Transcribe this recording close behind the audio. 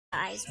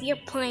Guys, we are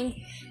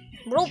playing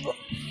Roblox.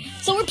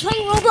 So we're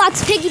playing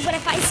Roblox Piggy, but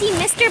if I see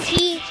Mr.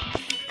 P,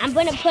 I'm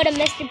gonna put a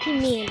Mr.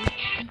 P meme.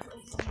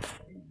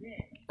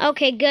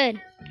 Okay,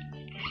 good.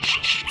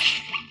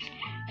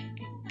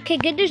 Okay,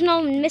 good, there's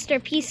no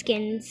Mr. P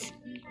skins.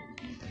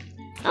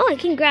 Oh, I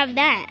can grab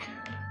that.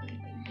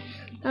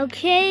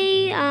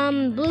 Okay,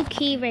 blue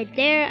key right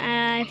there.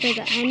 I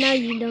forgot. I know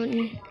you don't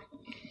need.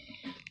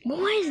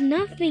 Why is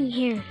nothing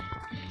here?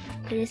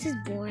 Okay, this is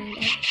boring.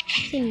 I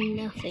see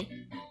nothing.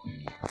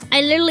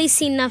 I literally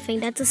see nothing.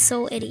 That's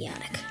so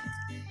idiotic.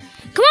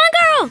 Come on,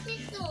 girl!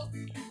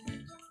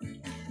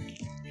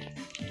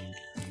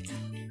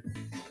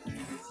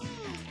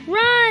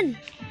 Run!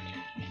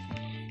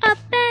 Up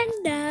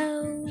and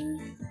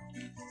down.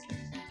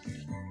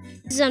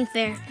 This is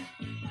unfair.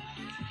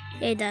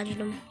 They dodged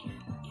him.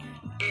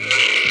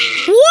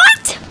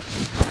 What?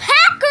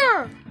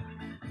 Hacker!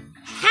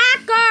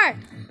 Hacker!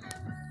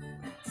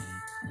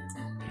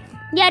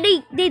 Yeah,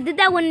 they did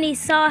that when they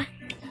saw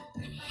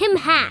him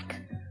hack.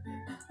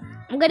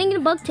 I'm getting a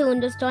bug too and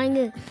destroying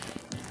it.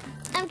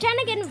 I'm trying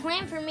to get a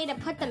plan for me to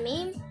put the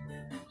meme.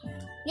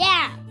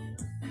 Yeah.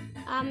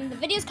 The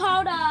video's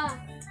called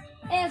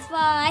if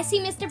I see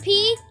Mr.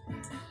 P,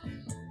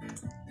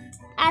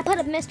 I put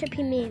a Mr.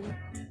 P meme.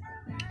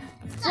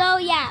 So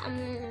yeah,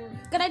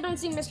 good I don't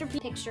see Mr. P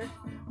picture.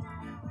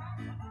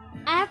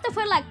 I have to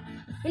put like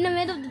in the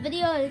middle of the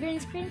video a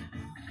green screen.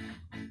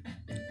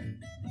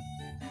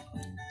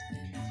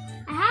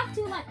 I have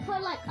to like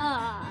put like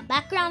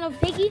background of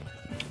Piggy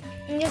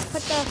and just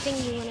put the thing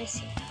you want to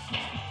see.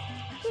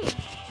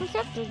 What's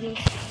up to this?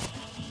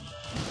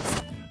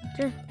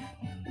 Just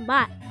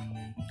bot.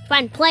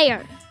 Find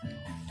player.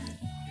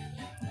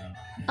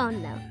 Oh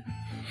no.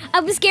 I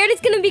was scared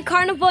it's gonna be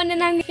Carnival and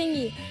then I'm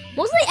thingy.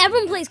 Mostly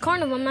everyone plays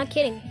Carnival, I'm not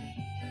kidding.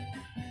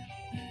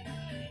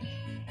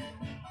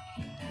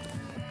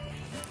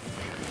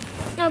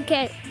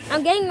 Okay,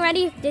 I'm getting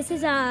ready. This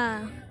is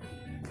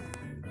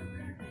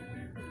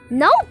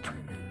nope.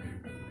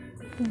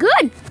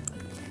 Good.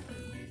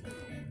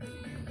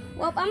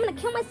 Well, I'm gonna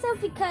kill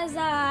myself because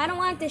I don't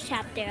want this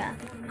chapter.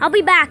 I'll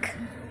be back.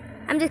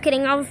 I'm just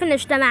kidding. I'll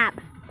finish the map.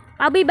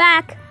 I'll be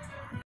back.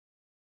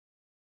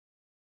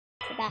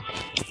 Back.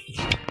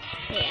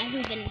 Wait, I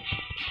haven't been.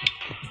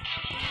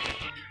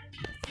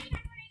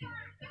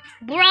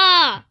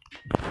 Bruh.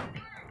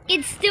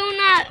 It's still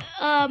not.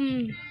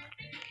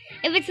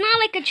 If it's not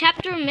like a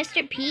chapter of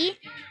Mr. P,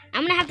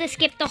 I'm gonna have to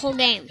skip the whole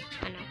game.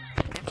 I know.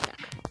 I'm stuck.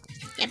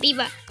 Yeah, be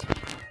back.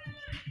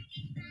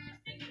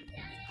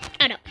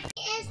 Oh no.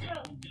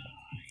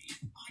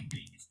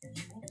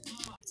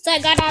 So I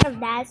got out of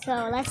that,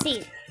 so let's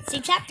see.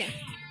 See chapter.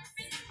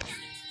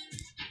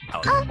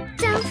 Up,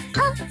 down,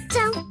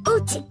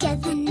 all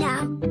together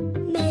now.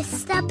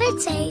 Mr.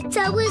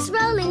 Potato is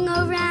rolling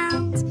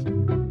around.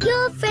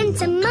 Your friend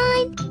and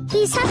mine,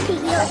 he's happy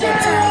all the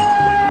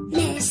time.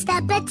 Mr.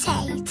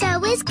 Potato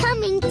is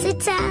coming to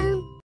town.